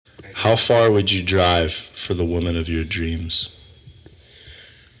How far would you drive for the woman of your dreams?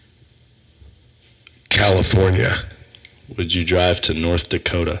 California. Would you drive to North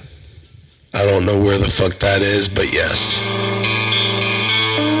Dakota? I don't know where the fuck that is, but yes.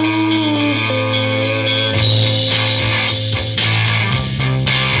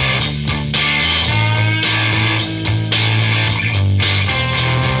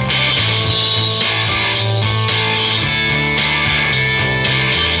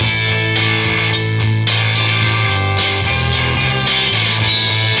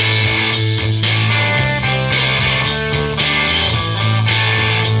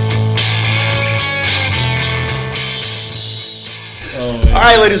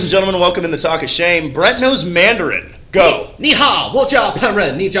 All right, ladies and gentlemen, welcome in the Talk of Shame. Brent knows Mandarin. Go. 你好，我叫潘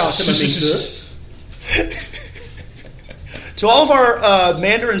仁，你叫什么名字？ To all of our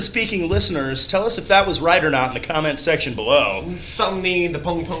Mandarin-speaking listeners, tell us if that was right or not in the comments section below. 少你的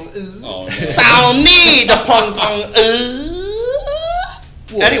砰砰少你的砰砰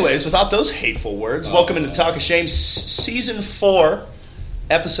Anyways, without those hateful words, welcome into Talk of Shame, Season 4,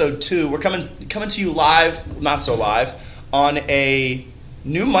 Episode 2. We're coming to you live, not so live, on a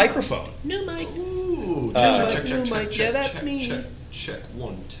new microphone. New mic. Ooh, check. Yeah, that's me. Check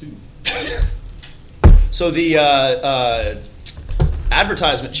 1, 2. So the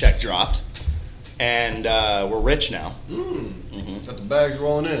advertisement check dropped, and we're rich now. Got the bags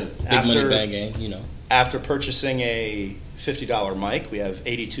rolling in. Big money bag game, you know. After purchasing a $50 mic, we have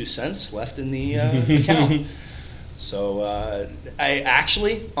 82 cents left in the account. So I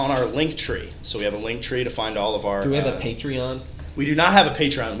actually, on our link tree, so we have a link tree to find all of our... Do we have a Patreon? We do not have a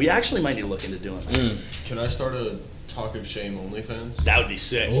Patreon. We actually might need to look into doing that. Can I start a Talk of Shame OnlyFans? That would be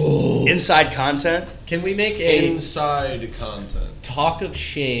sick. Ooh. Inside content. Can we make a Inside content. Talk of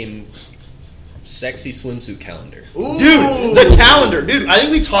Shame sexy swimsuit calendar? Ooh. Dude, the calendar. Dude, I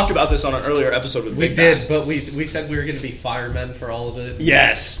think we talked about this on an earlier episode with Big Bass. But we said we were going to be firemen for all of it.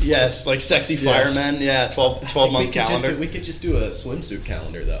 Yes, like sexy firemen. Yeah, 12-month calendar. We could just do a swimsuit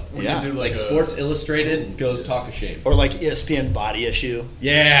calendar, though. We could do like Sports Illustrated goes Talk of Shame. Or like ESPN Body Issue.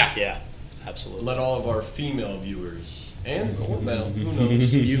 Yeah. Yeah, absolutely. Let all of our female viewers and male, who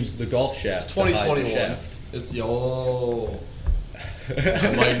knows? Use the golf shaft. It's to hide the 2021. shaft. It's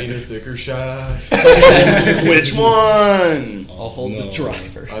I might need a thicker shaft. Which one? I'll hold the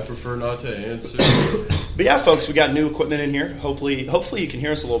driver. I prefer not to answer. But yeah, folks, we got new equipment in here. Hopefully you can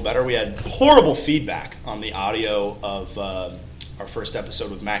hear us a little better. We had horrible feedback on the audio of our first episode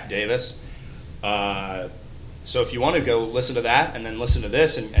with Mac Davis. So if you want to go listen to that and then listen to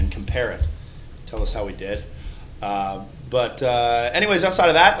this and compare it, tell us how we did. But anyways, outside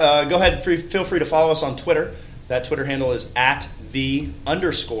of that, go ahead, feel free to follow us on Twitter. That Twitter handle is @the_Talk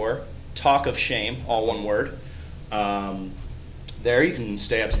of Shame, all one word. There you can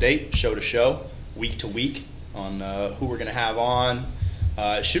stay up to date, show to show, week to week on who we're going to have on.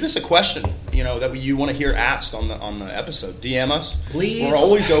 Shoot us a question, that you want to hear asked on the episode. DM us, please. We're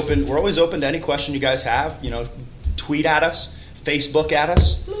always open. We're always open to any question you guys have. Tweet at us, Facebook at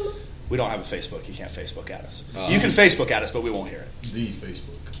us. We don't have a Facebook. You can't Facebook at us. You can Facebook at us, but we won't hear it. The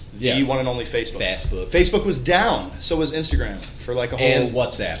Facebook. The one and only Facebook. Facebook was down. So was Instagram for like a whole... And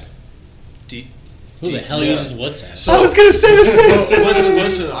WhatsApp. Who the hell uses WhatsApp? So, I was going to say the same thing.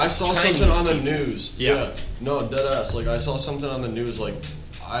 Listen. I saw something on the news. Yeah. No, deadass. Like, I saw something on the news. Like,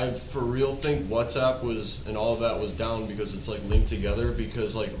 I for real think WhatsApp and all of that was down because it's, like, linked together.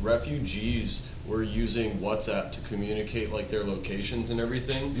 Because, like, refugees were using WhatsApp to communicate, like, their locations and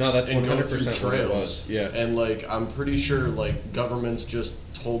everything. No, that's 100% and go through what trails. it was. Yeah. And, like, I'm pretty sure, like, governments just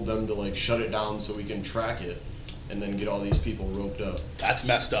told them to, like, shut it down so we can track it and then get all these people roped up. That's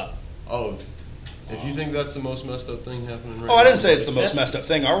messed up. Oh, if you think that's the most messed up thing happening right now. Oh, I didn't say it's the most messed up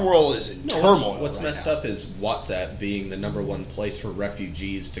thing. Our world is in turmoil. What's right messed now. up is WhatsApp being the number one place for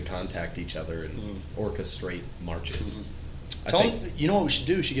refugees to contact each other and orchestrate marches. Tell them, you know what we should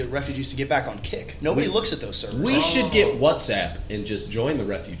do? We should get refugees to get back on Kick. Nobody looks at those servers. We should get WhatsApp and just join the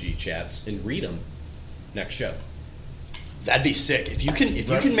refugee chats and read them next show. That'd be sick. If you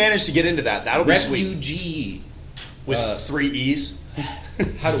can manage to get into that'll be sweet. Refugee With 3 E's.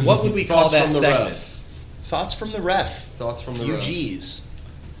 What would we call Thoughts that from the segment? ref. Thoughts from the ref. Thoughts from the ref. UGs.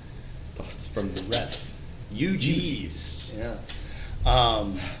 Thoughts from the ref. UGs. Yeah.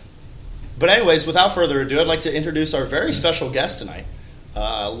 But anyways, without further ado, I'd like to introduce our very special guest tonight.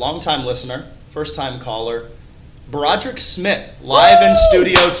 Longtime listener, first-time caller, Broderick Smith, live in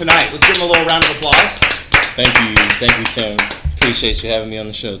studio tonight. Let's give him a little round of applause. Thank you, Tim. Appreciate you having me on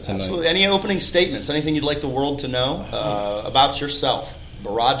the show tonight. Absolutely. Any opening statements? Anything you'd like the world to know about yourself?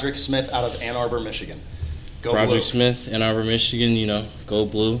 Broderick Smith out of Ann Arbor, Michigan. Go Broderick Blue. Smith, Ann Arbor, Michigan. Go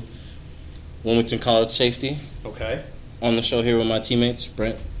Blue. Wilmington College safety. Okay. On the show here with my teammates,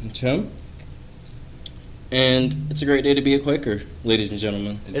 Brent and Tim. And it's a great day to be a Quaker, ladies and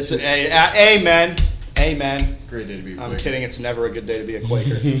gentlemen. It's amen. Amen. It's a great day to be a Quaker. I'm kidding. It's never a good day to be a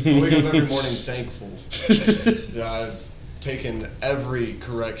Quaker. I wake up every morning thankful that I've taken every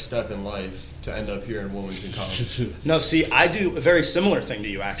correct step in life to end up here in Wilmington College. No, see, I do a very similar thing to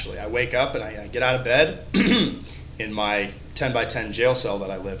you, actually. I wake up and I get out of bed in my 10 by 10 jail cell that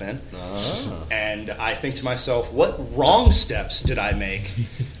I live in. And I think to myself, what wrong steps did I make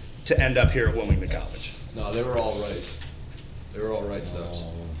to end up here at Wilmington College? No, they were all right. They were all right steps.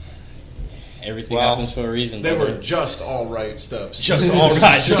 Everything happens for a reason. They were just all right steps. Just all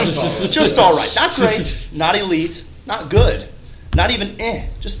right. Just all right. Just all right. Not great, not elite, not good, not even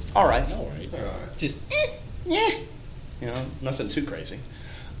just all right. All right. Just yeah. You know, nothing too crazy.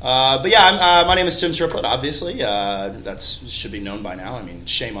 But yeah, my name is Tim Triplett, obviously. That should be known by now. I mean,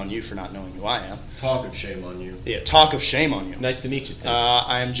 shame on you for not knowing who I am. Talk of shame on you. Yeah, talk of shame on you. Nice to meet you, Tim.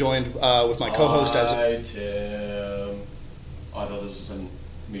 I am joined with my co-host Hi, Tim. Oh, I thought this was a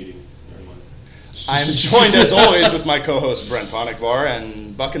meeting. Never mind. I am joined, as always, with my co-host Brent Ponigvar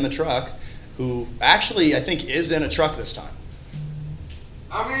and Buck in the Truck, who actually, I think, is in a truck this time.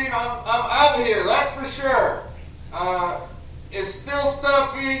 I mean, I'm out here, that's for sure. It's still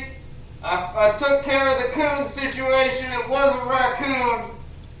stuffy. I took care of the coon situation. It was a raccoon.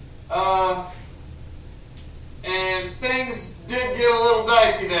 And things did get a little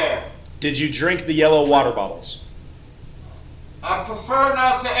dicey there. Did you drink the yellow water bottles? I prefer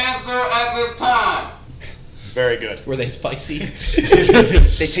not to answer at this time. Very good. Were they spicy?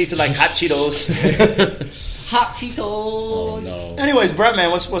 They tasted like hot Cheetos. Hot Cheetos. Oh, no. Anyways, Brett, man,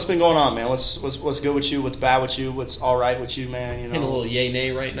 what's been going on, man? What's good with you? What's bad with you? What's all right with you, man? You In a know. little yay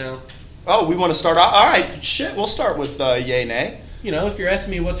nay right now. Oh, we want to start off. All right, shit. We'll start with yay nay. You know, if you're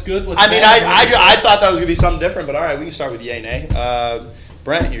asking me what's good, what's I mean, bad, I thought that was gonna be something different, but all right, we can start with yay nay.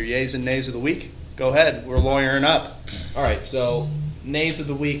 Brent, your yays and nays of the week. Go ahead. We're lawyering up. All right, so nays of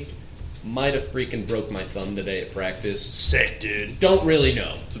the week. Might have freaking broke my thumb today at practice. Sick, dude. Don't really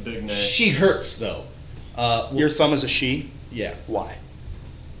know. It's a big nay. She hurts though. Your thumb is a she. Yeah. Why?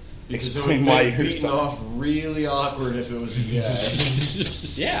 Because it Explain would why make your beating thumb. off really awkward if it was a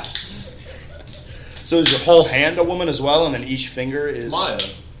guy. Yeah. So is your whole hand a woman as well, and then each finger is Maya.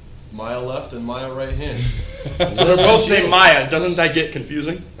 Maya left and Maya right hand. So they're both named Maya. Doesn't that get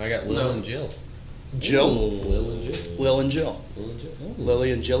confusing? I got Lil No. and Jill. Jill, Lil and Jill. Lil and Jill, Lil and Jill.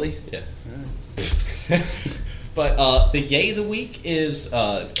 Lily and Jilly. Yeah. But the yay of the week is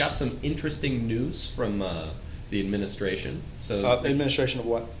got some interesting news from the administration. So Administration of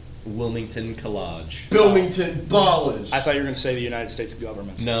what? Wilmington College. Wilmington College. I thought you were going to say the United States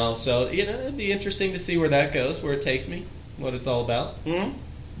government. No, so it'd be interesting to see where that goes, where it takes me, what it's all about. Hmm?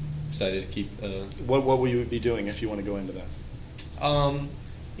 Excited to keep. What will you be doing if you want to go into that?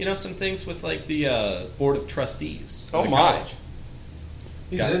 Some things with like the board of trustees. of Oh the my! college.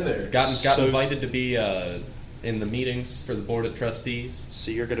 He's in there. Got So- invited to be in the meetings for the board of trustees. So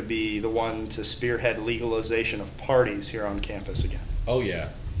you're going to be the one to spearhead legalization of parties here on campus again. Oh yeah.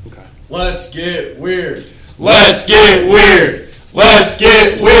 Okay. Let's get weird. Let's get weird. Let's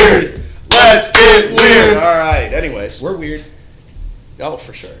get weird. Let's get weird. All right. Anyways, We're weird. oh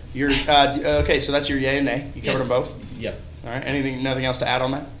for sure. You're okay. So that's your yay and nay. You covered them both. Yep. All right. Nothing else to add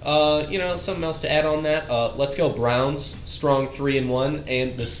on that? Something else to add on that. Let's go Browns, strong 3-1,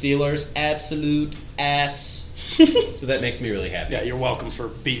 and the Steelers, absolute ass. So that makes me really happy. Yeah. You're welcome for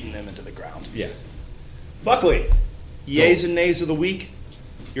beating them into the ground. Yeah. Buckley, yays and nays of the week.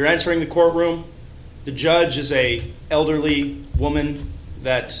 You're entering the courtroom. The judge is a elderly woman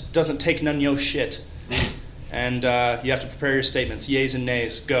that doesn't take none yo shit. And you have to prepare your statements. Yays and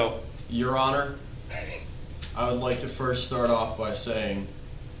nays. Go. Your Honor, I would like to first start off by saying,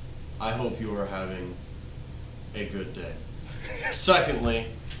 I hope you are having a good day. Secondly,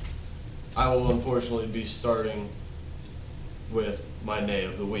 I will unfortunately be starting with my nay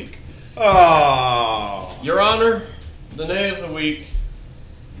of the week. Oh. Your Honor, the nay of the week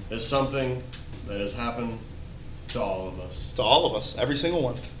is something that has happened to all of us. To all of us. Every single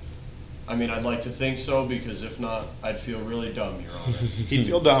one. I mean, I'd like to think so, because if not, I'd feel really dumb, Your Honor. He'd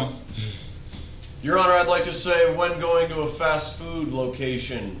feel dumb. Your Honor, I'd like to say, when going to a fast food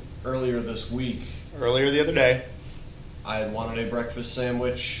location earlier this week, Earlier the other day. I had wanted a breakfast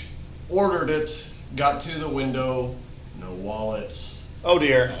sandwich, ordered it, got to the window, no wallet. Oh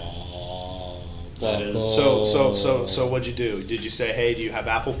dear. That is So what'd you do? Did you say, hey, do you have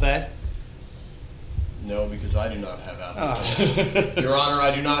Apple Pay? No, because I do not have Apple. Your Honor,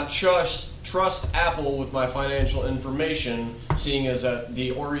 I do not trust Apple with my financial information, seeing as that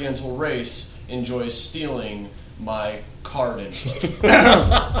the Oriental race enjoys stealing my card info.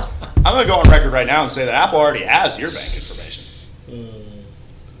 I'm going to go on record right now and say that Apple already has your bank information.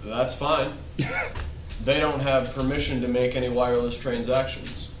 That's fine. They don't have permission to make any wireless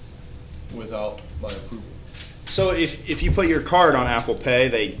transactions without my approval. So if you put your card on Apple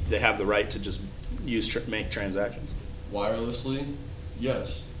Pay, they have the right to just make transactions? Wirelessly,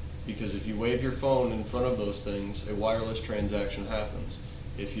 yes. Because if you wave your phone in front of those things, a wireless transaction happens.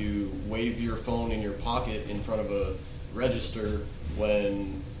 If you wave your phone in your pocket in front of a register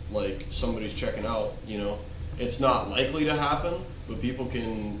when like somebody's checking out, it's not likely to happen, but people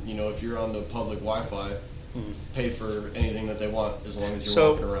can, if you're on the public Wi-Fi, pay for anything that they want as long as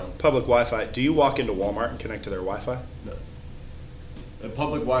you're walking around. Public Wi-Fi. Do you walk into Walmart and connect to their Wi-Fi? No. A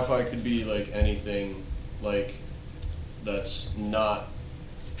public Wi-Fi could be like anything like that's not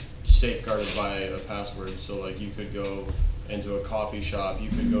safeguarded by a password. So like you could go into a coffee shop, you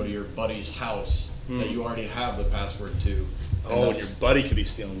could go to your buddy's house that you already have the password to. And your buddy could be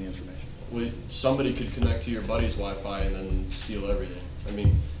stealing the information. Somebody could connect to your buddy's Wi-Fi and then steal everything. I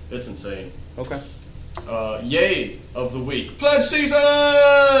mean, it's insane. Okay. Yay of the week. Pledge season!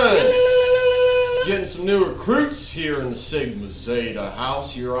 Getting some new recruits here in the Sigma Zeta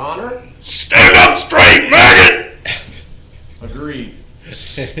house, Your Honor. Stand up straight, maggot! Agreed.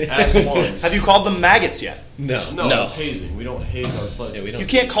 As one. Have you called them maggots yet? No, that's hazing. We don't haze our pledge. Yeah, we don't. You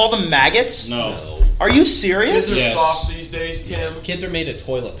can't call them maggots? No. Are you serious? Kids are Yes. soft these days, Tim. Kids are made of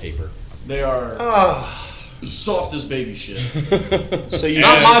toilet paper. They are soft as baby shit. So you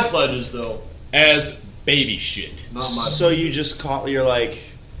Not my pledges, though. As baby shit. Not my So you just call, you're like,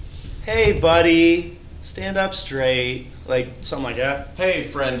 hey buddy, stand up straight, like something like that. Hey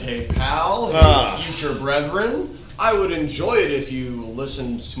friend, hey pal, hey future brethren. I would enjoy it if you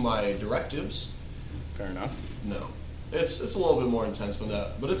listened to my directives. Fair enough. No. It's a little bit more intense than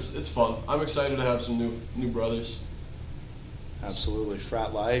that, but it's fun. I'm excited to have some new brothers. Absolutely,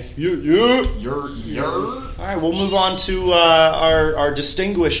 frat life. You're All right, we'll move on to our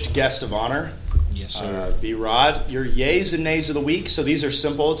distinguished guest of honor. Yes, sir. B-Rod, your yays and nays of the week. So these are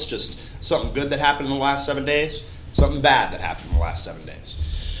simple. It's just something good that happened in the last 7 days, something bad that happened in the last 7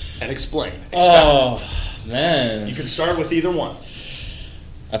 days. And explain. Expound. Oh, man. You can start with either one.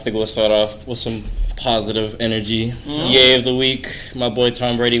 I think we'll start off with some positive energy. Yay of the week. My boy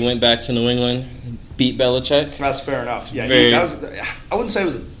Tom Brady went back to New England, beat Belichick. That's fair enough. Yeah, Very- I wouldn't say it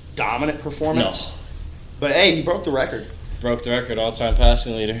was a dominant performance. No. But hey, he broke the record. Broke the record, all-time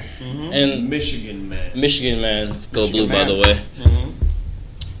passing leader. And Michigan man. Michigan man, go Michigan blue, by man. the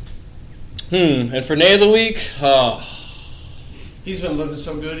way. And for nay of the week, He's been living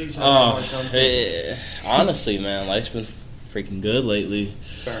so good. He's having a hard time. honestly, man, life's been freaking good lately.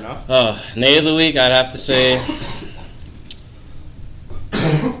 Fair enough. Nay of the week, I'd have to say,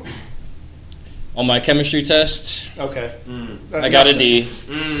 on my chemistry test, Okay. I got a D.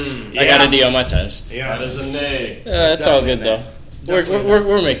 I got a D on my test. Yeah. That is a nay. It's all good definitely though.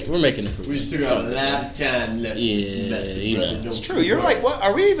 We're making We improvements. still got a lot of time left this Yeah, semester. you brother. know. Don't It's true. you You're worry. like, what?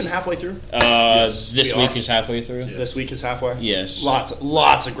 Are we even halfway through? This we week are. is halfway through. Yeah. This week is halfway. Yes. Lots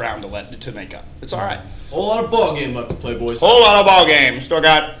of ground to make up. It's all right. Whole lot of ball game left to play, boys. Whole lot of ball games. Still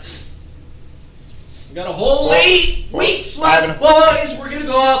got. We got a whole 8 weeks left, boys. We're gonna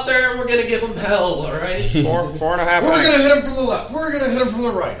go out there and we're gonna give them hell. All right. 4.5. We're ranks. gonna hit him from the left. We're gonna hit him from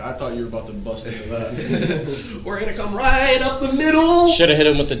the right. I thought you were about to bust into that. We're gonna come right up the middle. Should have hit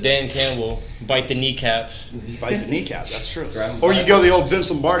him with the Dan Campbell, bite the kneecap. Bite the kneecap. That's true. Grab 'em Or by you go the old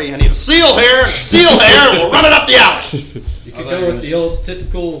Vince Lombardi. I need a seal here, and we'll run it up the alley. You could go with the old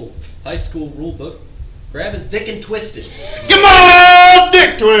typical high school rule book. Grab his dick and twist it. Come on,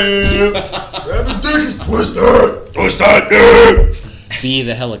 dick twist. Grab your dick is twisted. Twist that dick. Be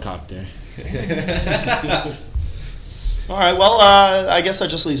the helicopter. All right. Well, I guess that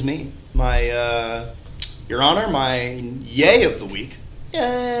just leaves me. My, Your Honor, my yay of the week.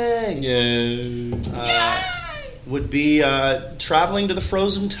 Yay. Yeah. Would be traveling to the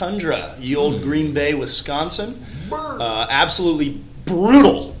frozen tundra, ye old Green Bay, Wisconsin. Absolutely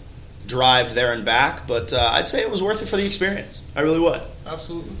brutal drive there and back, but I'd say it was worth it for the experience. I really would.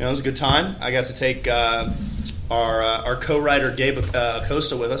 Absolutely. It was a good time. I got to take our co-writer Gabe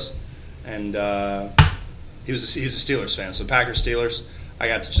Acosta with us, and he's a Steelers fan, so Packers Steelers. I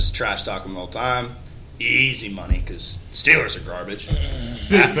got to just trash talk him the whole time. Easy money because Steelers are garbage.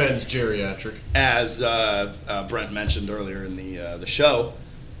 Big Ben's geriatric. As Brent mentioned earlier in the show.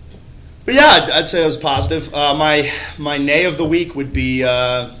 But yeah, I'd say it was positive. My nay of the week would be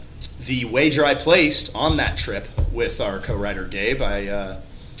the wager I placed on that trip with our co-writer Gabe,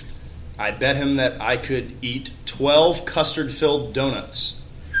 I bet him that I could eat 12 custard-filled donuts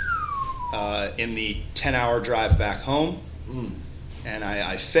in the 10-hour drive back home, and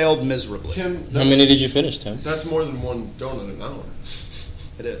I failed miserably. Tim, How many did you finish, Tim? That's more than one donut an hour.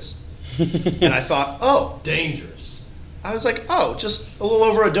 It is. And I thought, oh, Dangerous. I was like, oh, just a little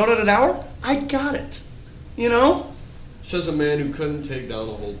over a donut an hour? I got it. You know? Says a man who couldn't take down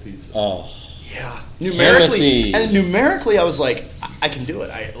a whole pizza. Oh, Yeah. Timothy. Numerically, I was like, I can do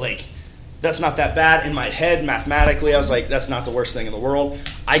it. That's not that bad. In my head, mathematically, I was like, that's not the worst thing in the world.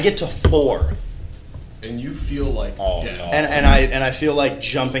 I get to 4. And you feel like death. no. And I feel like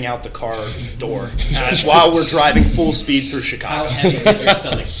jumping out the car door while we're driving full speed through How Chicago. heavy did your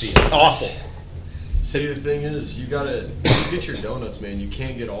stomach feel? Awful. See, the thing is, you get your donuts, man. You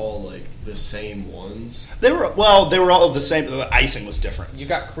can't get all like the same ones. They were all the same. The icing was different. You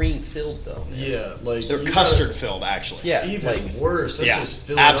got cream filled though. Yeah, like They're you custard filled, actually. Yeah. Gotta, even worse. That's yeah, just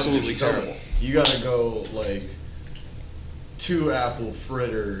filling absolutely up your stomach. terrible. You gotta go like 2 apple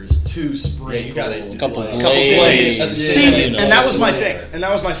fritters, 2 sprinkled, gotta- Couple like, blades. Blades. Yeah, See, you know. and that was my thing. And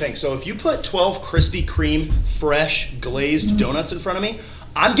that was my thing. So if you put 12 Krispy Kreme fresh glazed donuts in front of me,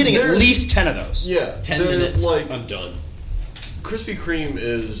 I'm getting at There's- least 10 of those. Yeah, 10 they're minutes. Like I'm done. Krispy Kreme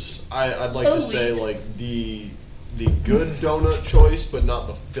is, I'd like to say, like the good donut choice, but not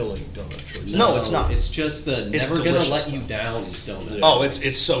the filling donut choice. No, it's not. It's just the It's never gonna delicious, let though. you down donut. Oh,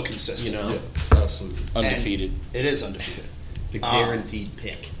 it's so consistent. You know, Yeah, absolutely. Undefeated. It is undefeated. the guaranteed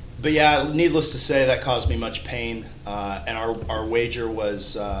pick. But yeah, needless to say, that caused me much pain. And our wager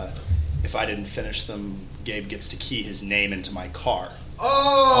was if I didn't finish them, Gabe gets to key his name into my car.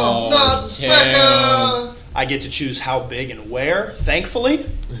 Oh, not Tim. Becca! I get to choose how big and where, thankfully.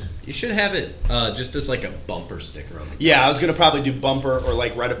 You should have it just as like a bumper sticker on the Yeah, I was going to probably do bumper or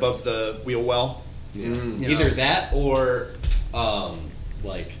like right above the wheel well. Mm. You Either know. that or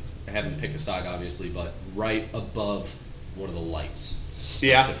like I haven't picked a side obviously, but right above one of the lights.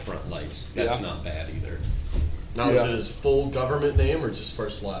 Yeah. The front lights. That's Yeah. not bad either. Now, Yeah. is it his full government name or just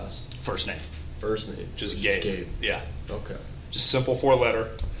first last? First name. First name. Just So Gabe. it's Gabe. Yeah. Okay. Just simple 4-letter.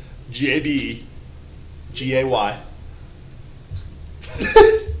 GABE. GAY.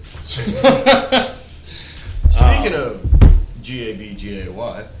 Speaking of GABGAY,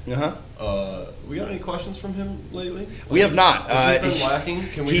 Uh-huh. we got any questions from him lately? We have not. Has he been lacking?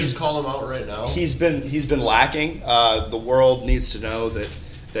 Can we he's- just call him out right now? He's been lacking. The world needs to know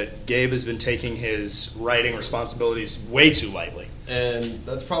that Gabe has been taking his writing responsibilities way too lightly. And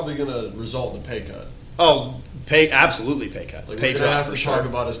that's probably going to result in a pay cut. Oh, absolutely pay cut. Like, Pay we're going to drop have for to sure. talk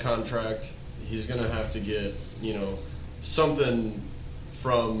about his contract. He's going to have to get, something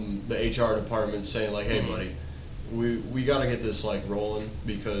from the HR department saying, like, hey, buddy, we got to get this, like, rolling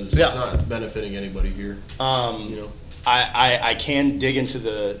because Yeah. it's not benefiting anybody here. I can dig into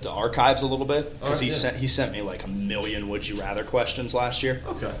the archives a little bit because Alright, yeah. he sent me like 1 million would you rather questions last year.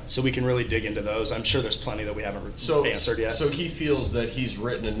 Okay. So we can really dig into those. I'm sure there's plenty that we haven't answered yet. So he feels that he's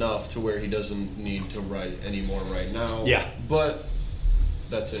written enough to where he doesn't need to write anymore right now. Yeah. But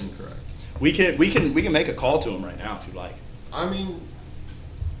that's incorrect. we can make a call to him right now if you'd like. I mean,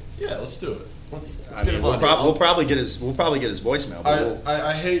 yeah, let's do it. Let's I get mean, him we'll, on. we'll probably get his voicemail. But we'll-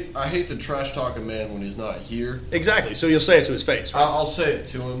 I hate to trash talk a man when he's not here. exactly. So you'll say it to his face. Right? I'll say it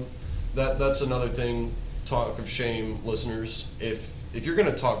to him. That's another thing. Talk of shame, listeners. If you're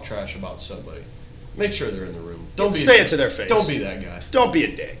gonna talk trash about somebody, make sure they're in the room. Don't say it to their face. Don't be that guy. Don't be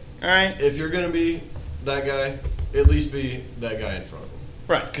a dick. All right. If you're gonna be that guy, at least be that guy in front of him.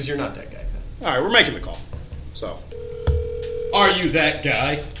 Right. Because you're not that guy. All right. We're making the call. So Are you that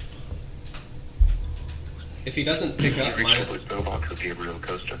guy? If he doesn't pick up,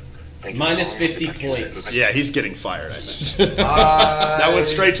 minus 50 points. yeah, he's getting fired. I think that went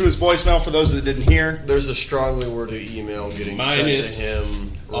straight to his voicemail. For those that didn't hear. There's a strongly worded email getting Minus sent to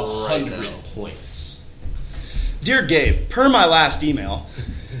him right 100 now. points. Dear Gabe, per my last email,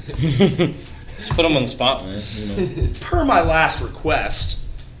 Just put him on the spot, man. per my last request,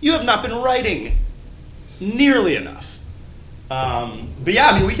 you have not been writing nearly enough. But yeah,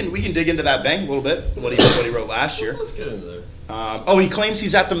 I mean, we can dig into that bank a little bit. What he wrote last year. Let's get into there. He claims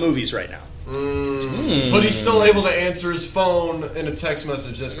he's at the movies right now. But he's still able to answer his phone in a text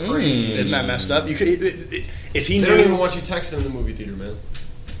message. That's crazy. Isn't that messed up? You could, if he They don't even knew. want you texting in the movie theater, man.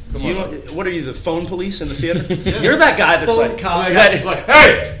 Come You on. know, what are you, the phone police in the theater? You're that guy that's Phone like, cop. that- Like,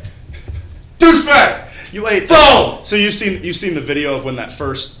 hey, douchebag, You wait. Phone! So you've seen the video of when that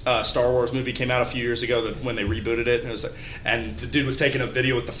first Star Wars movie came out a few years ago, when they rebooted it, and it was like, and the dude was taking a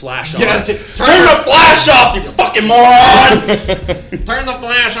video with the flash on. Yes, Turn the flash off, you fucking moron! Turn the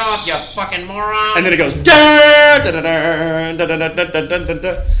flash off, you fucking moron. And then it goes. "Dun, dun, dun, dun, dun, dun, dun, dun, dun, dun,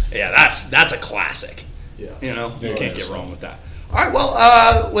 dun." Yeah, that's a classic. Yeah. You know, you Very can't nice get wrong song. with that. All right,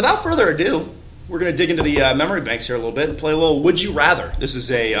 well, without further ado, we're going to dig into the memory banks here a little bit and play a little Would You Rather. This is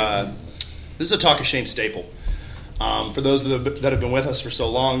a Talk of Shame staple. For those that have been with us for so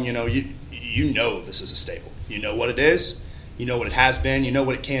long, you know this is a staple. You know what it is. You know what it has been. You know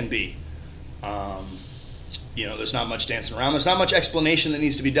what it can be. There's not much dancing around. There's not much explanation that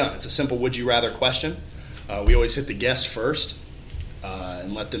needs to be done. It's a simple Would You Rather question. We always hit the guest first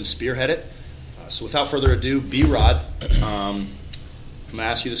and let them spearhead it. So without further ado, B-Rod, I'm going to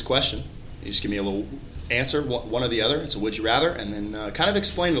ask you this question. You just give me a little answer, one or the other. It's a would you rather, and then kind of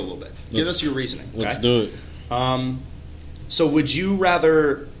explain it a little bit. Give us your reasoning. Okay? Let's do it. So would you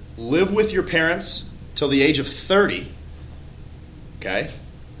rather live with your parents till the age of 30, okay?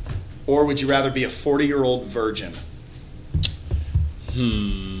 Or would you rather be a 40-year-old virgin?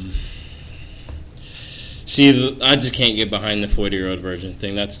 See, I just can't get behind the 40-year-old virgin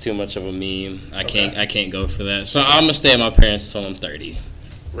thing. That's too much of a meme. I can't go for that. So I'm gonna stay at my parents till I'm 30.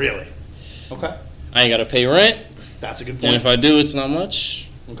 Really? Okay. I ain't gotta pay rent, That's a good point. and if I do, it's not much.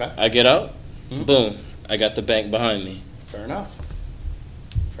 Okay. I get out, boom, I got the bank behind me. Fair enough.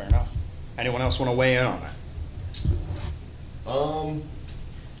 Anyone else want to weigh in on that?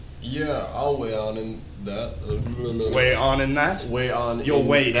 Yeah, I'll weigh on in that. Weigh on in that? Weigh on. You'll in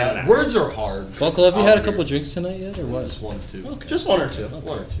weigh in that. that. Words are hard. Buckle, have you I'll had a be- couple drinks tonight yet, or what? Just one or two. Okay. Just one or two.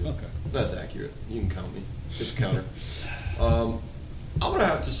 One or two. Okay. That's accurate. You can count me. Just counter. I'm gonna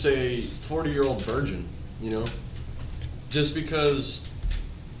have to say 40-year-old virgin. You know, just because,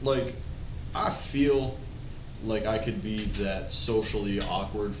 like, I feel like I could be that socially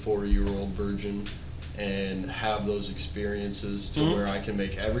awkward 40-year-old virgin and have those experiences to where I can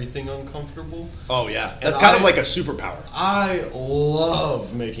make everything uncomfortable. Oh, yeah. And That's kind of I- like a superpower. I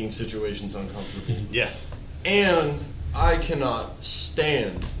love making situations uncomfortable. Yeah. And I cannot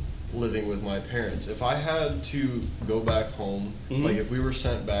stand living with my parents. If I had to go back home, like if we were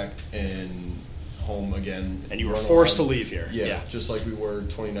sent back and home again, And you were run forced to around- leave here. Yeah, Yeah. just like we were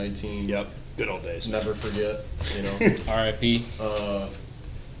 2019. Yep. Good old days. Never forget, you know. R.I.P.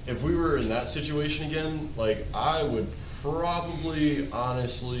 If we were in that situation again, like I would probably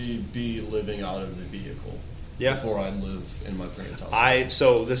honestly be living out of the vehicle. Yeah. Before I'd live in my parents' house.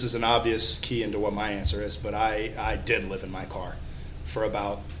 So this is an obvious key into what my answer is, but I did live in my car for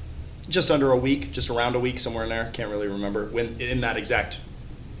about just under a week, just around a week, somewhere in there. Can't really remember when in that exact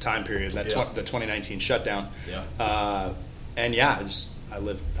time period, that Yeah. the 2019 shutdown. Yeah. And yeah, I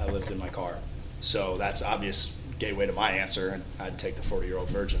lived in my car, so that's obvious gateway to my answer, and I'd take the 40-year-old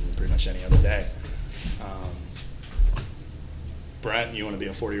virgin pretty much any other day. Brent, you want to be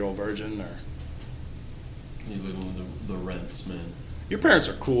a 40-year-old virgin, or You live on the rents, man. your parents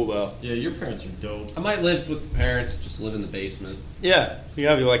are cool though? Yeah, your parents are dope. I might live with the parents, just live in the basement. Yeah, you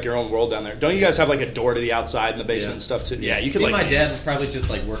have like your own world down there. Don't you guys have like a door to the outside in the basement Yeah. and stuff too? Yeah, you could Me and like my dad would probably just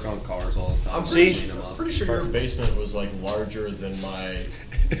like work on cars all the time. I'm See? pretty, Clean 'em I'm up. pretty sure your basement was like larger than my.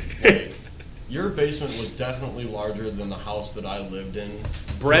 Like, your basement was definitely larger than the house that I lived in.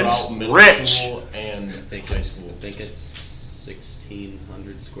 Brent's throughout middle rich. school and I think high it's, school. I think it's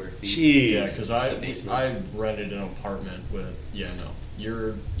 1,600 square feet. Jeez. Yeah, because I Basement. I rented an apartment with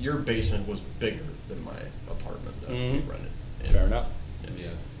your basement was bigger than my apartment that we rented. And- Fair enough. Yeah.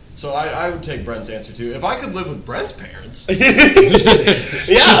 So I would take Brent's answer too. If I could live with Brent's parents,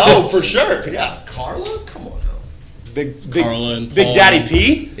 Yeah, oh for sure. Yeah, Carla, come on now. big Carla and Big Paul. Daddy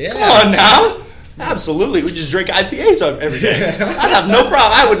P. Yeah. Come on now. Absolutely, we just drink IPAs every day. I'd have no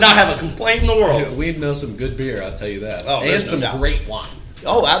problem. I would not have a complaint in the world. We'd know some good beer, I'll tell you that. Oh, and there's no some doubt. great wine.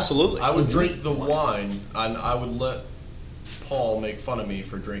 Oh, absolutely. I would drink the wine, and I would let Paul make fun of me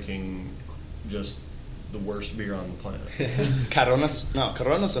for drinking just the worst beer on the planet. Coronas? No,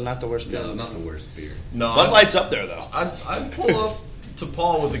 Coronas are not the worst beer. No, not the worst beer. No, Bud Light's up there though. I'd pull up to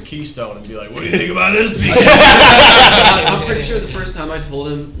Paul with a Keystone and be like, "What do you think about this beer?" I'm pretty sure the first time I told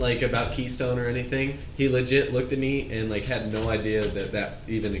him like about Keystone or anything, he legit looked at me and like had no idea that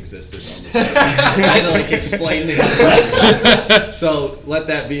even existed. On the side. I had to like explain to him. So let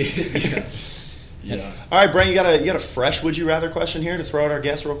that be. Yeah. All right, Brent, you got a fresh would you rather question here to throw at our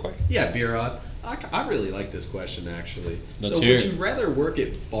guests real quick? Yeah, B-Rod. I really like this question actually. Let's so hear would it. you rather work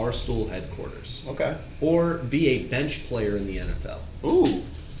at Barstool headquarters Okay. or be a bench player in the NFL? Ooh.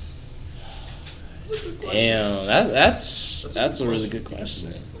 Damn, that's a really good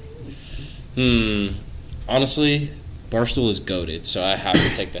question. honestly, Barstool is goated, so I have to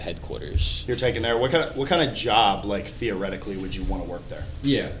take the headquarters. You're taking there. What kind of job, like theoretically, would you want to work there?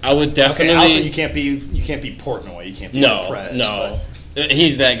 Yeah. I would definitely. Okay, also you can't be Portnoy. You can't be Prez. No.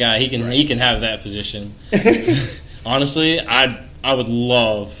 He's that guy. He can have that position. Honestly, I would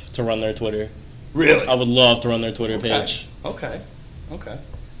love to run their Twitter. Really? I would love to run their Twitter page. Okay.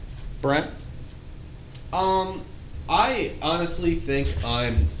 Brent? I honestly think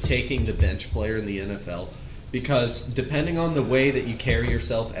I'm taking the bench player in the NFL because depending on the way that you carry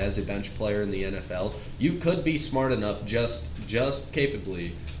yourself as a bench player in the NFL, you could be smart enough just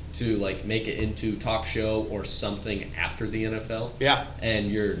capably to like make it into talk show or something after the NFL. Yeah. And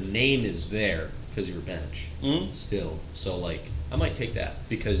your name is there because you're bench still. So like I might take that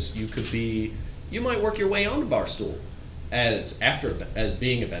because you might work your way onto Barstool as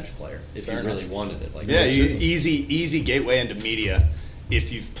being a bench player if Fair you enough. really wanted it. Like easy gateway into media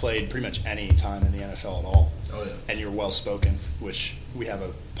if you've played pretty much any time in the NFL at all. Oh yeah. And you're well spoken, which we have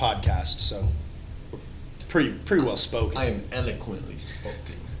a podcast, so we're pretty well spoken. I am eloquently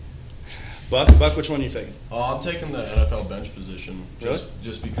spoken. Buck, which one are you taking? I'm taking the NFL bench position Really?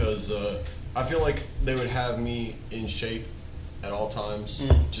 just because I feel like they would have me in shape at all times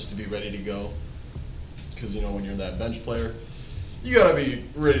just to be ready to go. Because, when you're that bench player, you got to be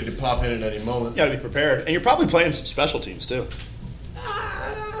ready to pop in at any moment. You got to be prepared. And you're probably playing some special teams, too.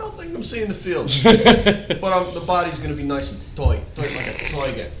 I don't think I'm seeing the field. But the body's going to be nice and tight like a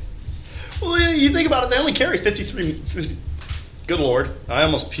tiger. Well, you think about it, they only carry 50. Good Lord. I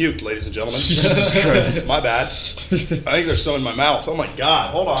almost puked, ladies and gentlemen. Jesus Christ. My bad. I think there's some in my mouth. Oh, my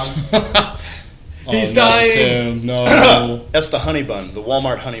God. Hold on. He's no, dying. Tim, no. That's the honey bun, the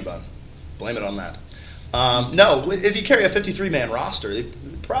Walmart honey bun. Blame it on that. No, if you carry a 53-man roster,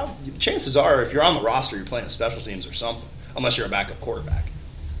 chances are if you're on the roster, you're playing special teams or something, unless you're a backup quarterback.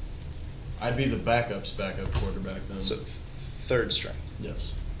 I'd be the backup quarterback then. So third string.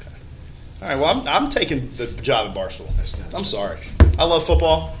 Yes. Okay. All right, well, I'm taking the job at Barstool. I'm sorry. I love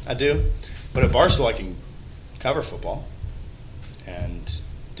football. I do. But at Barstool, I can cover football and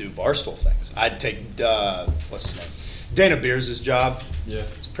do Barstool things. I'd take, what's his name? Dana Beers' job. Yeah.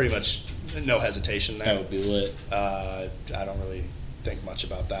 It's pretty much no hesitation there. That would be lit. I don't really think much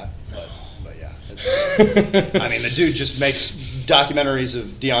about that, but yeah. I mean, the dude just makes documentaries of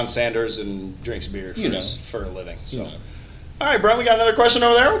Deion Sanders and drinks beer for a living. So, all right, Brent, we got another question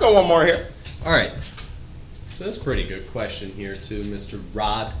over there. We'll go one more here. All right. So that's a pretty good question here too, Mr.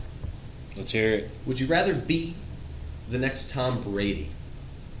 Rod. Let's hear it. Would you rather be the next Tom Brady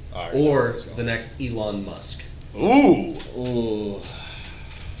All right, or let's go. the next Elon Musk? Ooh.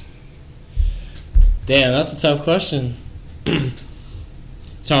 Damn, that's a tough question.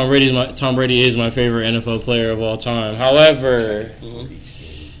 Tom Brady is my favorite NFL player of all time. However,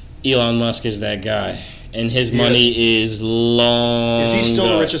 Elon Musk is that guy, and his money is long. Is he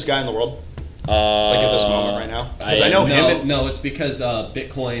still the richest guy in the world? Like at this moment right now? Because I know him and No, it's because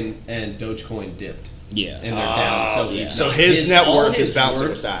Bitcoin and Dogecoin dipped. Yeah. And they're down. yeah. So his net all worth his is bouncing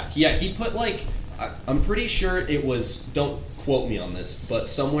worth- with that. Yeah, he put I'm pretty sure it was, don't quote me on this, but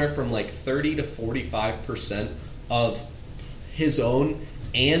somewhere from 30 to 45% of his own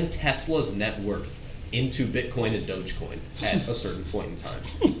and Tesla's net worth into Bitcoin and Dogecoin at a certain point in time.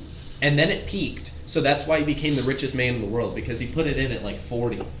 And then it peaked. So that's why he became the richest man in the world, because he put it in at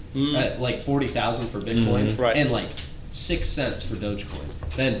 40. At 40,000 for Bitcoin Right. and 6 cents for Dogecoin.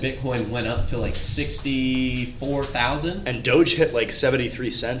 Then Bitcoin went up to 64,000. And Doge hit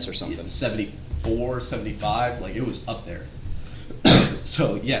 73 cents or something. 74, 75, it was up there.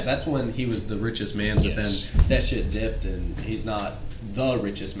 So yeah, that's when he was the richest man, but Yes. then that shit dipped and he's not the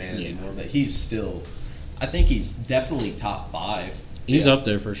richest man anymore, but he's still, I think he's definitely top 5. He's up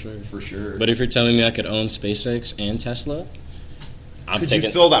there for sure. For sure. But if you're telling me I could own SpaceX and Tesla, I'm Could taking.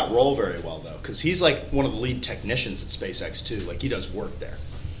 you fill that role very well, though? Because he's one of the lead technicians at SpaceX, too. He does work there.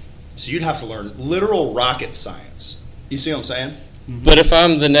 So you'd have to learn literal rocket science. You see what I'm saying? But if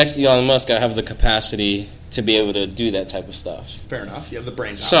I'm the next Elon Musk, I have the capacity to be able to do that type of stuff. Fair enough. You have the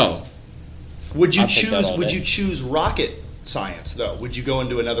brain power. So, would you I'll take that all Would day. you choose rocket science, though? Would you go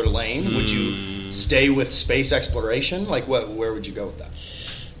into another lane? Would you stay with space exploration? Where would you go with that?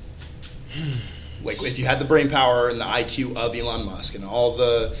 If you had the brain power and the IQ of Elon Musk and all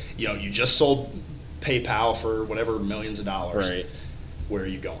the, you just sold PayPal for whatever millions of dollars. right. Where are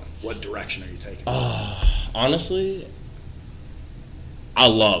you going? What direction are you taking? Honestly, I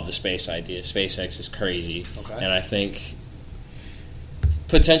love the space idea. SpaceX is crazy. Okay. And I think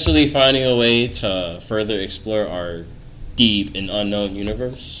potentially finding a way to further explore our deep and unknown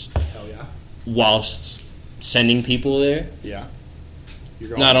universe Hell yeah. whilst sending people there. Yeah. You're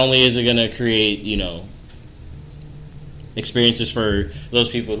going. Not only is it going to create, experiences for those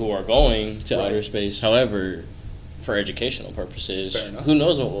people who are going to Right. outer space. However, for educational purposes, Fair enough. who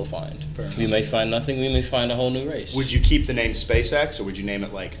knows what we'll find? Fair enough. We may find nothing. We may find a whole new race. Would you keep the name SpaceX, or would you name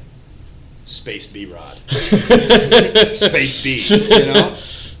it like Space B-Rod? Space B, you know?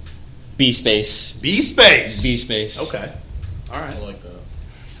 B space. B-Space. B space. Okay. All right. I like that.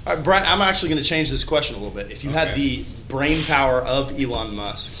 All right, Brian, I'm actually going to change this question a little bit. If you had Okay. the brain power of Elon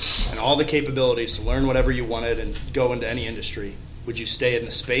Musk and all the capabilities to learn whatever you wanted and go into any industry, would you stay in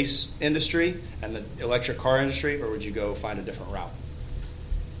the space industry and the electric car industry, or would you go find a different route?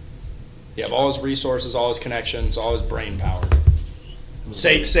 You have all his resources, all his connections, all his brain power.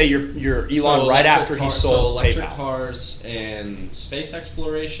 Say you're Elon right after he sold electric PayPal. cars and space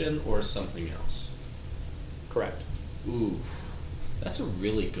exploration or something else. Correct. Ooh, that's a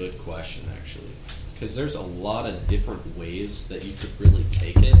really good question, actually, because there's a lot of different ways that you could really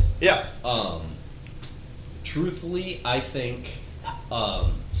take it. Yeah. Truthfully, I think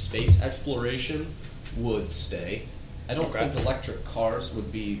space exploration would stay. I don't Okay. think electric cars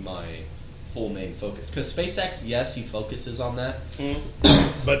would be my full main focus. Because SpaceX, yes, he focuses on that.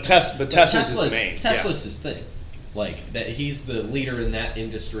 But Tesla's his main. Tesla's his thing. Like that, he's the leader in that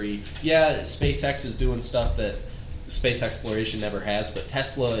industry. Yeah, SpaceX is doing stuff that space exploration never has, but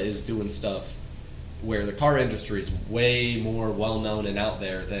Tesla is doing stuff where the car industry is way more well known and out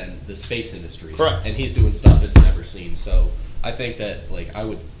there than the space industry. Correct. And he's doing stuff it's never seen. So I think that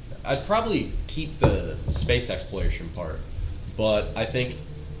I'd probably keep the space exploration part, but I think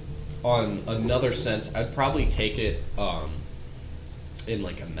on another sense, I'd probably take it in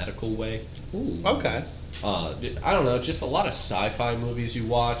like a medical way. Okay. I don't know, just a lot of sci-fi movies you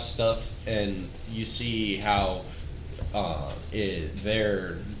watch stuff, and you see how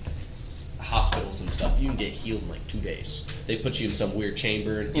their hospitals and stuff, you can get healed in like 2 days. They put you in some weird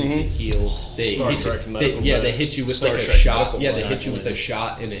chamber and instant heal. They Star hit Trek you, medical yeah, bed. they hit you with Star like a Trek shot. medical Yeah, they bed. hit you with a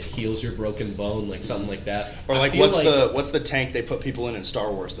shot and it heals your broken bone, like something like that. Or I like feel what's the tank they put people in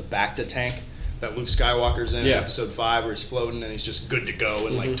Star Wars? The Bacta tank that Luke Skywalker's in Yeah. Episode 5, where he's floating and he's just good to go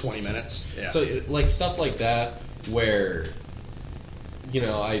in like 20 minutes. Yeah. So like stuff like that where, you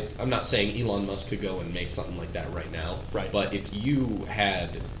know, I'm not saying Elon Musk could go and make something like that right now. Right. But if you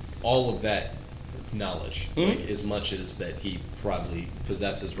had all of that knowledge, like as much as that he probably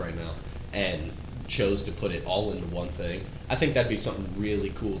possesses right now, and chose to put it all into one thing, I think that'd be something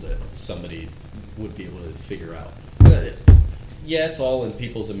really cool that somebody would be able to figure out. But yeah, it's all in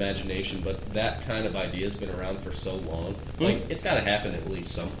people's imagination, but that kind of idea has been around for so long. Like, it's got to happen at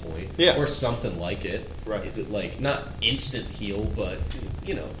least some point. Yeah. Or something like it. Right. Like, not instant heal, but,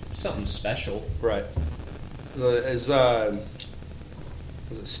 you know, something special. Right. Was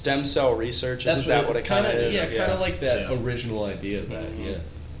it stem cell research? Isn't that what it kind of is? Yeah, kind of like that Yeah. original idea of that, yeah.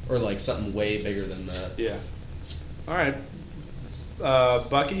 Or like something way bigger than that. Yeah. All right.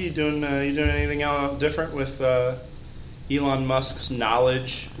 Bucky, you doing anything else different with Elon Musk's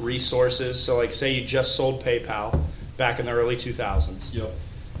knowledge, resources? So, like, say you just sold PayPal back in the early 2000s. Yep.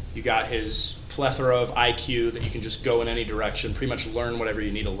 You got his plethora of IQ that you can just go in any direction, pretty much learn whatever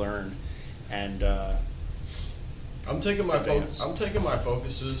you need to learn, and I'm taking my Advance. I'm taking my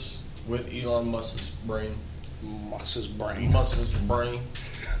focuses with Elon Musk's brain. Musk's brain. Musk's brain.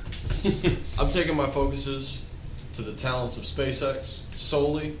 I'm taking my focuses to the talents of SpaceX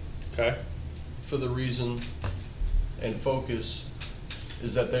solely Okay. for the reason and focus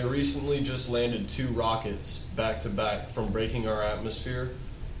is that they recently just landed 2 rockets back to back from breaking our atmosphere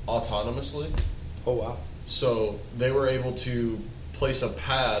autonomously. Oh wow. So they were able to place a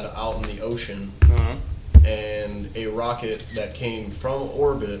pad out in the ocean, Uh-huh. and a rocket that came from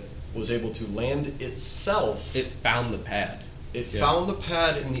orbit was able to land itself. It found the pad. It Yeah. found the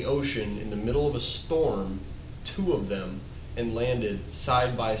pad in the ocean in the middle of a storm, 2 of them, and landed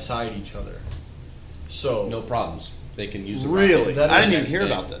side by side each other. So No problems. They can use a Really? rocket. That I is didn't even hear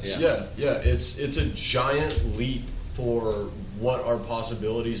insane. about this. yeah, it's a giant leap for what our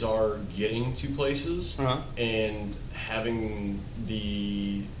possibilities are getting to places Uh-huh. and having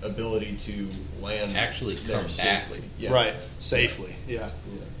the ability to land Actually there come back. safely. Yeah. Right. Safely. Yeah.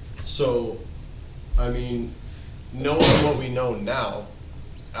 So, I mean, knowing what we know now,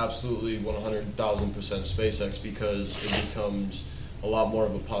 absolutely 100,000% SpaceX, because it becomes a lot more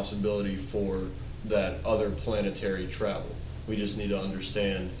of a possibility for that other planetary travel. We just need to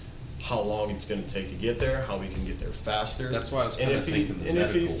understand how long it's going to take to get there, how we can get there faster. That's why I was and kinda if he thinking the and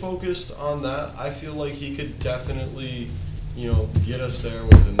if he medical. focused on that, I feel like he could definitely, get us there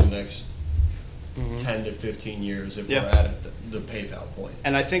within the next 10 to 15 years if Yeah. we're at the PayPal point.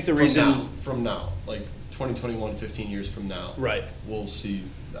 And I think the From reason now, from now, like 2021, 15 years from now, Right. we'll see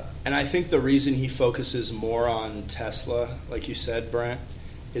that. And I think the reason he focuses more on Tesla, like you said, Brent,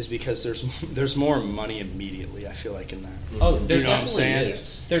 is because there's more money immediately, I feel like, in that. Oh, there You know what I'm definitely saying?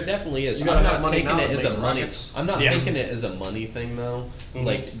 is. There definitely is. You I'm gotta have not money taking now it to as a make money. rockets. I'm not Yeah. taking it as a money thing though. Mhm.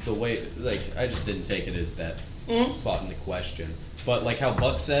 Like the way, like I just didn't take it as that Mhm. thought into question. But like how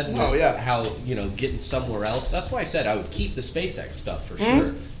Buck said, Oh, yeah. how getting somewhere else. That's why I said I would keep the SpaceX stuff for Mhm.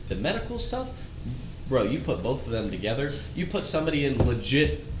 sure. The medical stuff, bro. You put both of them together. You put somebody in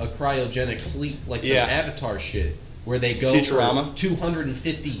legit a cryogenic sleep, like some Yeah. Avatar shit, where they go Futurama. for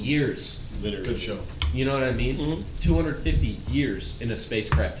 250 years. Literally. Good show. You know what I mean? Mhm. 250 years in a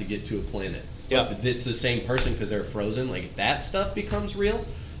spacecraft to get to a planet. Yeah. But it's the same person because they're frozen. Like, if that stuff becomes real,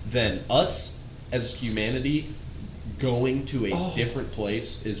 then us as humanity going to a different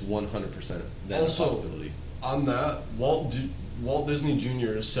place is 100% then a Also, possibility. on that, Walt Disney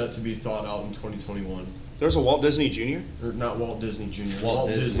Jr. is set to be thought out in 2021. There's a Walt Disney Jr.? Or not Walt Disney Jr. Walt Walt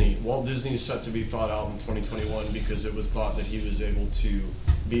Disney. Disney. Walt Disney is set to be thought out in 2021 because it was thought that he was able to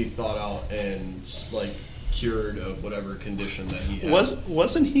be thought out and like cured of whatever condition that he had.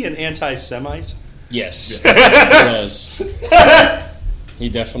 Wasn't he an anti-Semite? Yes, he was. He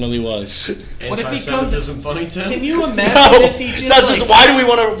definitely was. What if he comes- Anti-Semitism funny, Tim? Can you imagine if he just That's like, just, why do we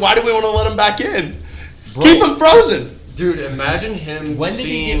want to let him back in? Keep him frozen. Dude, imagine him when did he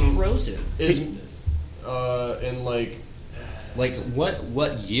seeing get frozen? is in like Like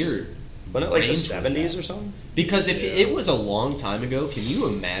what year? Wasn't it like the range was 70s that? or something? Because if Yeah. it was a long time ago, can you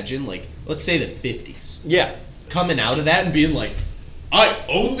imagine, like, let's say the 50s, Yeah. coming out of that and being like, I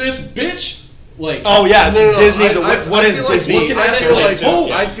own this bitch? Like, Oh yeah, No, Disney. I What is feel like Disney? looking at I it feel like, like,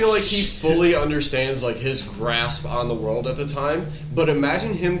 oh. I feel like he fully understands like his grasp on the world at the time. But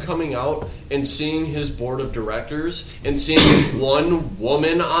imagine him coming out and seeing his board of directors and seeing one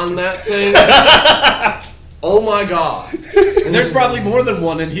woman on that thing. Oh my god! and there's probably more than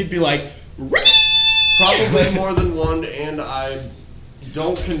one, and he'd be like, Probably more than one, and I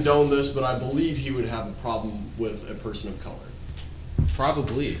don't condone this, but I believe he would have a problem with a person of color.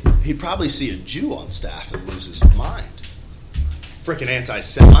 probably. He'd probably see a Jew on staff and lose his mind. Freaking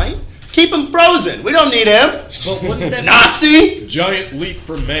anti-Semite. Keep him frozen. We don't need him. But wouldn't that Nazi. be giant leap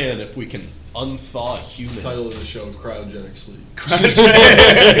for man if we can unthaw a human? Title of the show: Cryogenic Sleep.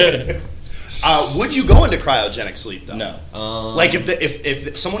 Would you go into cryogenic sleep though? No. Like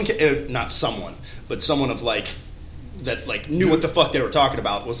if someone not someone, but someone of like that like knew what the fuck they were talking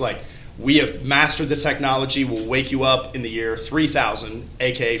about was like, we have mastered the technology. We'll wake you up in the year 3000,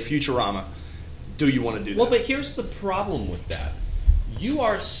 aka Futurama. Do you want to do that? Well, but here's the problem with that. You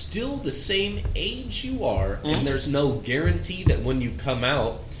are still the same age you are, and there's no guarantee that when you come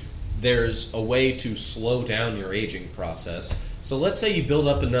out, there's a way to slow down your aging process. So let's say you build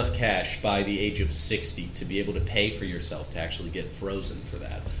up enough cash by the age of 60 to be able to pay for yourself to actually get frozen for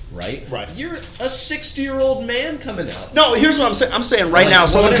that, right? Right. You're a 60-year-old man coming out. No, here's what I'm saying. I'm saying right Like, now, what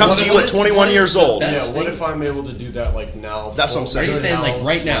someone if- comes what to if- you what at is- 21 what is years the old. best Yeah, what thing- if I'm able to do that like now? That's what I'm saying. Are you Good saying like health,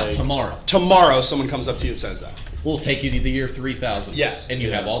 right now, like- tomorrow? Tomorrow, someone comes up to you and says that. We'll take you to the year 3000. Yes. And you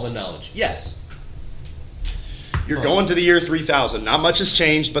Yeah. have all the knowledge. Yes. You're going to the year 3000. Not much has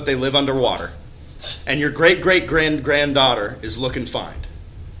changed, but they live underwater. And your great-great-granddaughter is looking fine.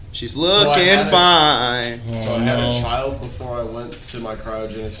 She's I looking had a- fine. So I had a child before I went to my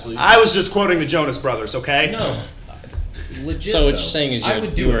cryogenic sleep. I was just quoting the Jonas Brothers, okay? No. Legit. So what though. you're saying is I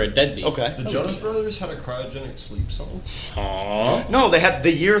would do you were it. a deadbeat. Okay. The Jonas Brothers had a cryogenic sleep song. Aww. No, they had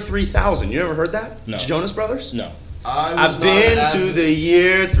the year 3000. You ever heard that? No. Jonas Brothers? No. I've been to the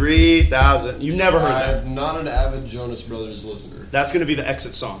year 3000. You never heard that. I'm not an avid Jonas Brothers listener. That's going to be the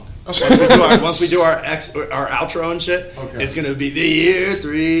exit song. Once we do our outro and shit, Okay. it's going to be the year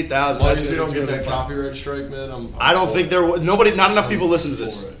 3000. As long That's as we don't gonna get be that fun. copyright strike, man, I'm I don't for think it. there was not enough people listen to I'm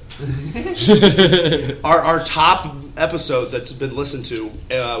this. for it. Our top episode that's been listened to,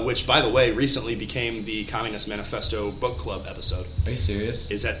 which by the way recently became the Communist Manifesto Book Club episode, Are you serious?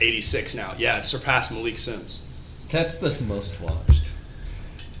 is at 86 now. Yeah, it surpassed Malik Sims. That's the most watched.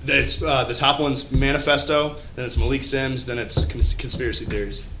 It's the top one's Manifesto, then it's Malik Sims, then it's conspiracy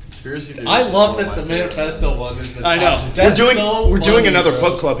theories. Conspiracy theories. I is love one of that my the favorite. manifesto one is the I know. top. That's we're so doing funny, another bro.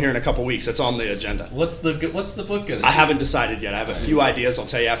 book club here in a couple weeks. That's on the agenda. What's the book gonna? I haven't decided yet. I have a few ideas. I'll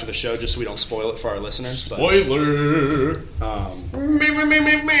tell you after the show, just so we don't spoil it for our listeners. But, Spoiler. but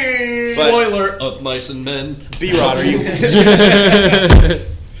Spoiler of Mice and Men. B-Rod, are you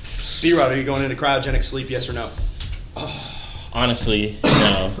B-Rod, are you going into cryogenic sleep? Yes or no? Honestly,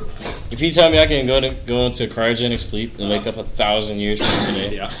 no. If you tell me I can go into cryogenic sleep and wake up 1,000 years from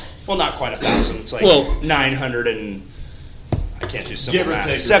today, Yeah. Well, not quite 1,000. It's like Well- 900 and I can't do simple Give or math.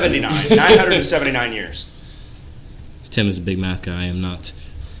 take. 79. 979 years. Tim is a big math guy. I am not.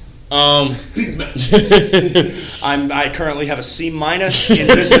 I currently have a C- in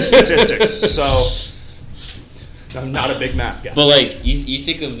business statistics, so I'm not a big math guy. But like you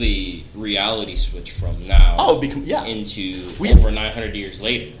think of the reality switch from now into over 900 years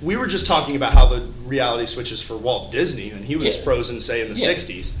later. We were just talking about how the reality switches for Walt Disney, and he was frozen, say, in the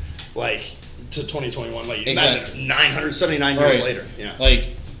 60s, like to 2021. Like imagine 979 years later. Yeah,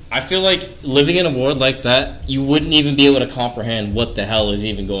 like I feel like living in a world like that, you wouldn't even be able to comprehend what the hell is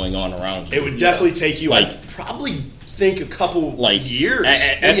even going on around you. It would definitely take you, I'd probably think a couple years.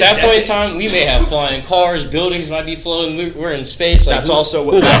 At that point in time, we may have flying cars, buildings might be floating, we're in space. Like, that's also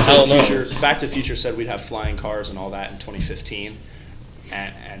what Back to the Future said we'd have flying cars and all that in 2015,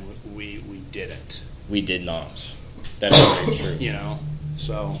 and we didn't. We did not. That's very true. You know,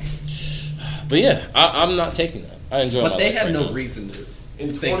 so. But yeah, I'm not taking that. I enjoy. But they had no reason to.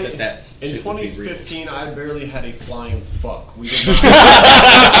 In 2015, I barely had a flying fuck. We did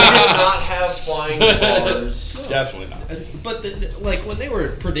not have flying cars. No. Definitely not. But when they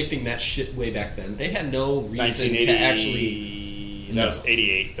were predicting that shit way back then, they had no reason to actually. That's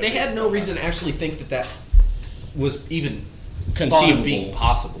 88. They had no reason to actually think that was even conceivable, being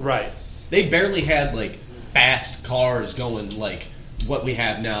possible. Right. They barely had fast cars going what we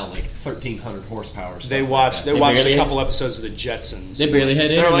have now, 1,300 horsepower. They watched a couple episodes of the Jetsons. They barely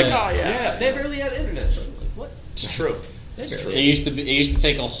had internet. They're like, oh yeah, they barely had internet. So what? It's true. It's true. It used to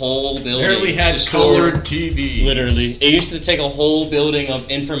take a whole building. Barely had to colored TV. Literally, it used to take a whole building of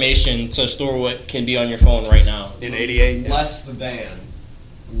information to store what can be on your phone right now. In '88, less than.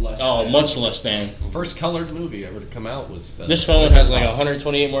 Much less than. First colored movie ever to come out was. This phone has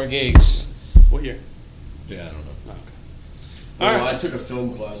 128 more gigs. What year? Yeah, I don't know. Well, I took a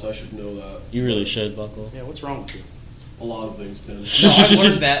film class. I should know that. You really should, Buckle. Yeah, what's wrong with you? A lot of things, Tim. No, I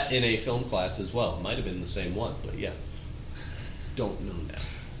learned that in a film class as well. Might have been the same one, but yeah. Don't know now.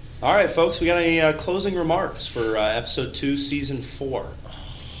 All right, folks. We got any closing remarks for episode 2, season 4?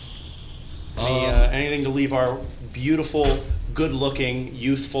 Anything to leave our beautiful, good-looking,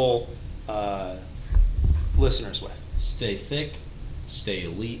 youthful listeners with? Stay thick, stay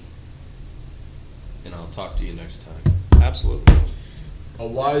elite, and I'll talk to you next time. Absolutely. A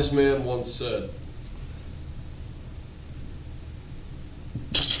wise man once said,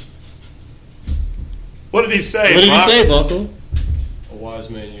 What did he say? What did he say, Buckle? a wise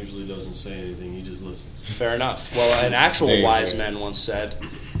man usually doesn't say anything, he just listens. Fair enough. Well, an actual wise man once said,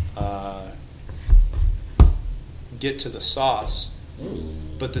 get to the sauce,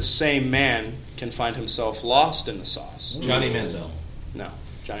 but the same man can find himself lost in the sauce. Johnny Manziel. No.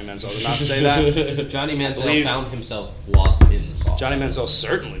 Johnny Manziel did not say that. Johnny Manziel found himself lost in the sauce. Johnny Manziel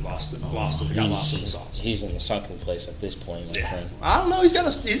certainly lost in the sauce. He's in the sunken place at this point, my friend. I don't know. He's got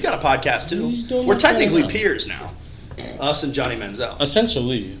a podcast too. We're technically peers now. Us and Johnny Manziel.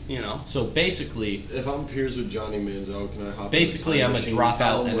 Essentially, you know. So basically, if I'm peers with Johnny Manziel, can I hop? Basically, I'm a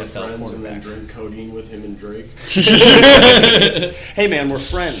dropout NFL quarterback and then drink codeine with him and Drake. Hey man, we're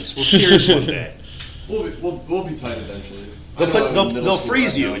friends. We're peers one day. We'll be tight eventually. They'll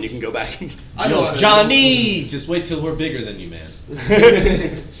freeze you, and you can go back. I know, Johnny. Just wait till we're bigger than you, man.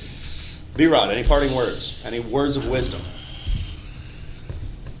 B-Rod, any parting words? Any words of wisdom?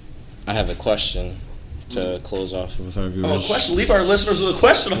 I have a question to close off with our viewers. Oh, a question? Leave our listeners with a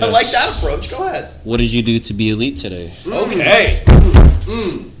question. Yes. I like that approach. Go ahead. What did you do to be elite today? Okay.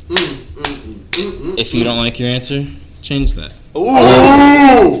 If you don't like your answer, change that.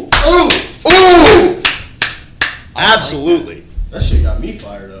 Ooh! Ooh! Absolutely. That shit got me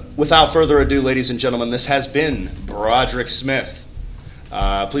fired up. Without further ado, ladies and gentlemen, this has been Broderick Smith.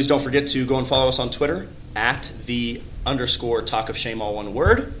 Please don't forget to go and follow us on Twitter at @the_talk of shame, all one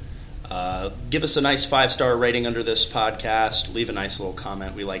word. Give us a nice 5-star rating under this podcast. Leave a nice little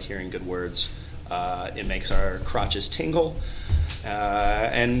comment. We like hearing good words. It makes our crotches tingle.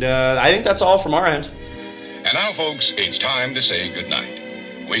 And I think that's all from our end. And now, folks, it's time to say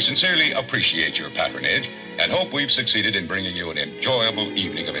goodnight. We sincerely appreciate your patronage and hope we've succeeded in bringing you an enjoyable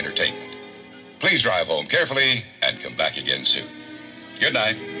evening of entertainment. Please drive home carefully and come back again soon. Good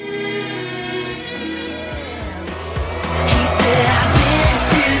night. He said, I've been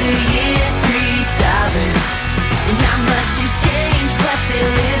to the year 3000, and not much has changed, but they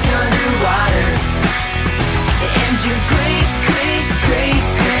lived underwater. And your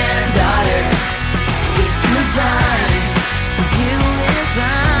great-great-great-granddaughter is divine, doing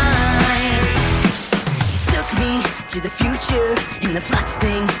fine. He took me to the future in the Flux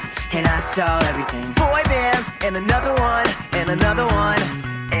thing, and I saw everything. Boy bands, and another one, and another one.